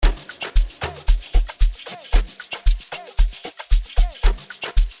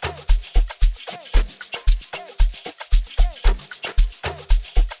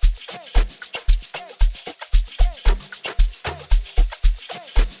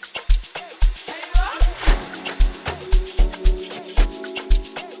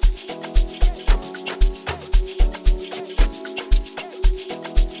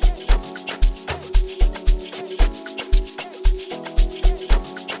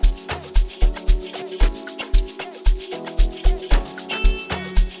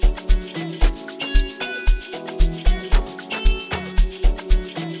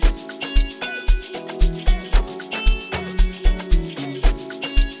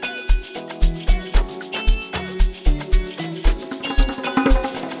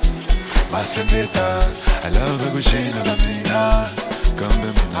Masingita, I love kuchina na mina. Kambe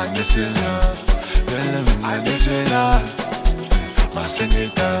mina nisila, bella mina nisila.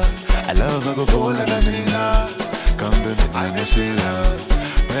 Masingita, I love kubola na mina. Kambe mina nisila,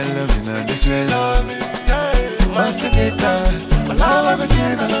 bella mina nisila. Masingita, I love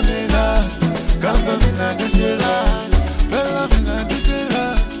kuchina na mina. Kambe mina nisila, bella mina nisila.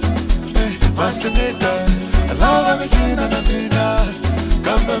 Masingita, I love kuchina na mina.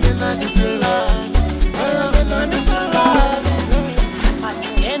 Kambe mina nisila, bella mina nisila.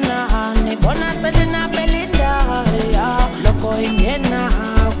 Masingena, ni bona selina belinda, loko ingena,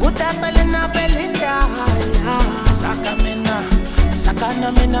 kuta selina belinda, sakamena,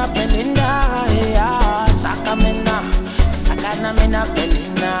 sakana mina belinda, sakamena, sakana mina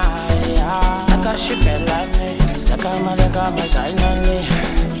belinda, saka shipelane, saka malaka mazailane,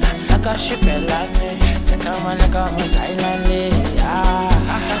 saka shipelane, saka malaka mazailane,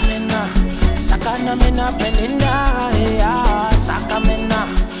 sakamena, sakana mina belinda, sakamena,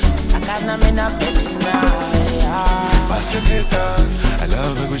 sakana mina belinda. Masingita, I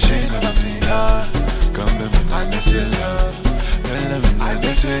love kuchina na mina. Kambe mina nisila, bella mina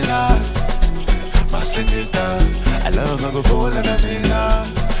nisila. Masingita, I love kubola na mina.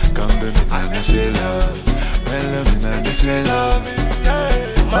 Kambe mina nisila, bella mina nisila.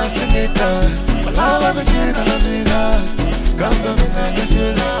 Masingita, I love kuchina na mina. Kambe mina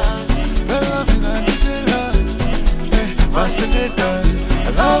nisila, bella mina nisila. Masingita, I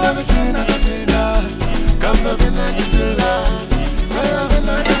love kuchina na mina. Kambe mina nisila, bella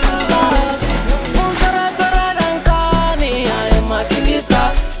mina nisila. Tora dankani, ay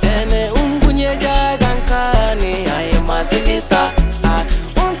Masingita, ene ungunye dankani, ay Masingita.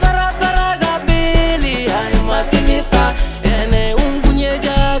 Tora gabili, ay Masingita, ene ungunye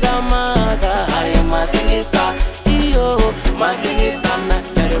dagamada, ay Masingita. Iyo Masingita na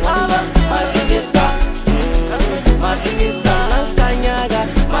perwala, Masingita, Masingita na kanyaga,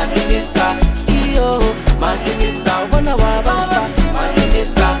 Masingita. Iyo Masingita, wana wababa,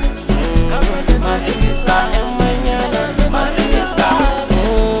 Masingita, Masingita, emanyana, Masingita.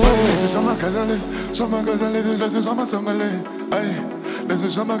 Some gazelle, this is some songale. Ay, this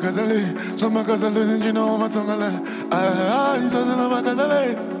is some gazelle, and you know what songale. Ay, so the love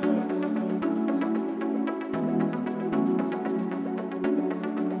gazelle.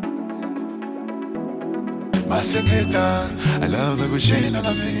 Masingita, I love kuchina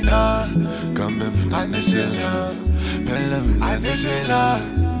na mina. Kambe mina nisila, bella mina nisila.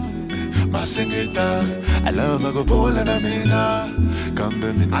 Masingita, I love kubola na mina.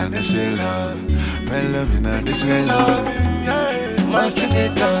 Kambe mina nisila, bella mina nisila.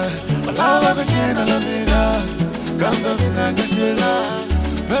 Masingita, I love kuchina na mina. Kambe mina nisila,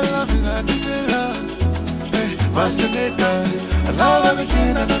 bella mina nisila. Masingita, I love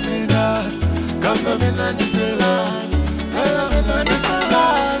kuchina na mina. Kambe mina nisila, bella mina nisila.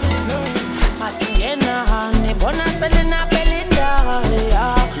 Masingena, ni bona selina belinda,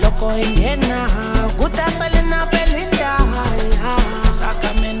 loko ingena, kuta selina belinda,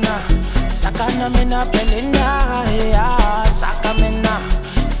 sakamena, sakana mina belinda, sakamena,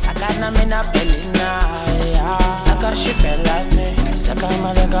 sakana mina belinda, saka shipelane, saka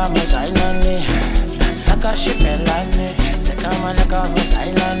malaka mazailane, saka shipelane, saka malaka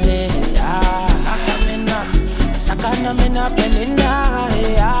mazailane, sakamena, sakana mina belinda,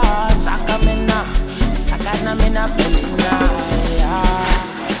 sakamena, sakana mina belinda.